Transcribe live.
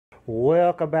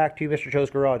Welcome back to Mr.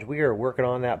 Cho's Garage. We are working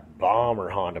on that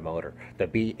bomber Honda motor, the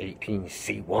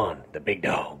B18C1, the big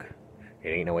dog. It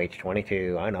ain't no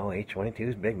H22. I know H22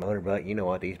 is a big motor, but you know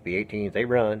what? These B18s, they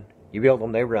run. You build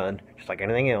them, they run, just like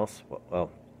anything else. Well,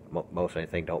 most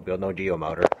anything, don't build no Geo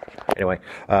motor. Anyway,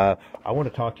 I want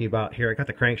to talk to you about here. I got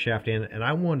the crankshaft in, and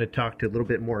I wanted to talk to you a little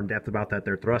bit more in depth about that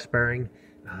there thrust bearing.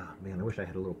 Man, I wish I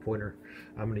had a little pointer.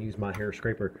 I'm going to use my hair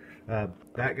scraper.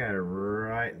 That guy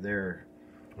right there,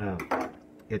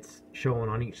 it's showing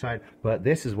on each side, but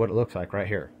this is what it looks like right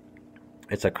here.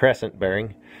 It's a crescent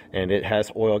bearing, and it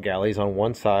has oil galleys on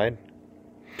one side.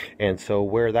 And so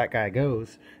where that guy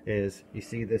goes is, you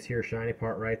see this here shiny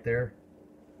part right there?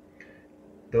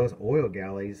 Those oil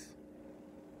galleys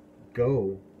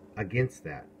go against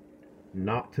that,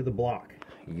 not to the block.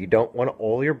 You don't want to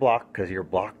oil your block because your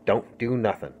block don't do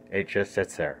nothing. It just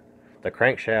sits there. The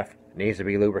crankshaft needs to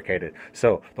be lubricated.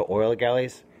 So the oil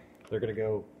galleys, they're going to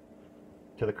go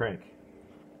to the crank.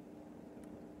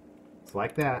 It's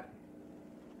like that.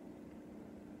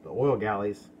 The oil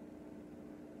galleys,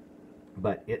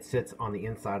 but it sits on the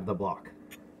inside of the block.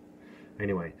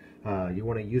 Anyway, you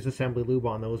want to use assembly lube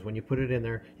on those. When you put it in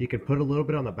there, you can put a little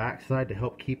bit on the back side to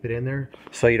help keep it in there,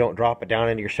 so you don't drop it down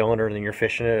into your cylinder and then you're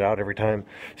fishing it out every time.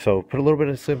 So put a little bit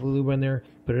of assembly lube in there,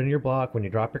 put it in your block. When you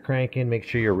drop your crank in, make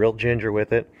sure you're real ginger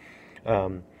with it.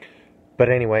 But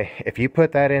anyway, if you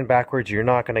put that in backwards, you're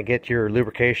not going to get your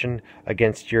lubrication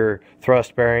against your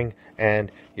thrust bearing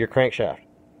and your crankshaft.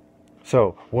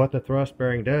 So what the thrust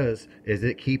bearing does is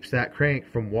it keeps that crank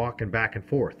from walking back and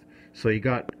forth. So you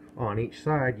got, on each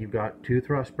side, you've got two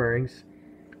thrust bearings.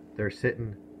 They're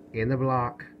sitting in the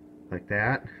block like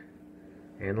that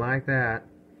and like that,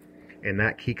 and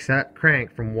that keeps that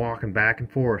crank from walking back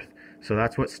and forth. So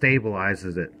that's what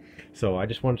stabilizes it. So I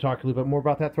just want to talk a little bit more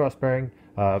about that thrust bearing.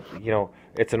 You know,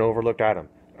 it's an overlooked item.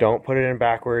 Don't put it in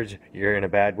backwards. You're in a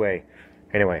bad way.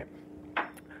 Anyway,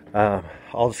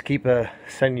 I'll just keep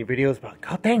sending you videos about,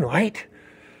 god dang light,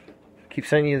 keep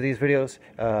sending you these videos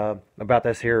about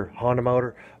this here Honda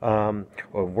motor.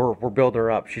 We're building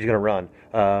her up. She's gonna run,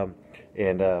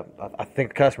 and I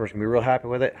think the customers can be real happy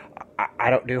with it. I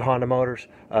don't do Honda motors.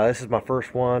 This is my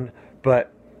first one,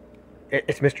 but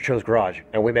it's Mr. Cho's Garage,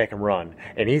 and we make him run.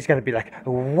 And he's going to be like,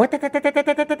 what?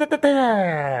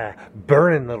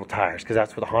 Burning little tires, because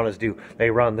that's what the Hondas do. They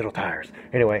run little tires.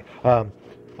 Anyway, I'll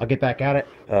get back at it.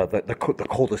 The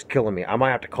cold is killing me. I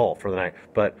might have to call for the night,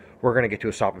 but we're going to get to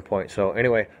a stopping point. So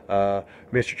anyway,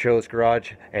 Mr. Cho's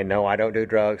Garage, and no, I don't do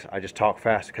drugs. I just talk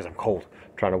fast because I'm cold.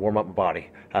 I'm trying to warm up my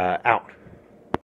body. Out.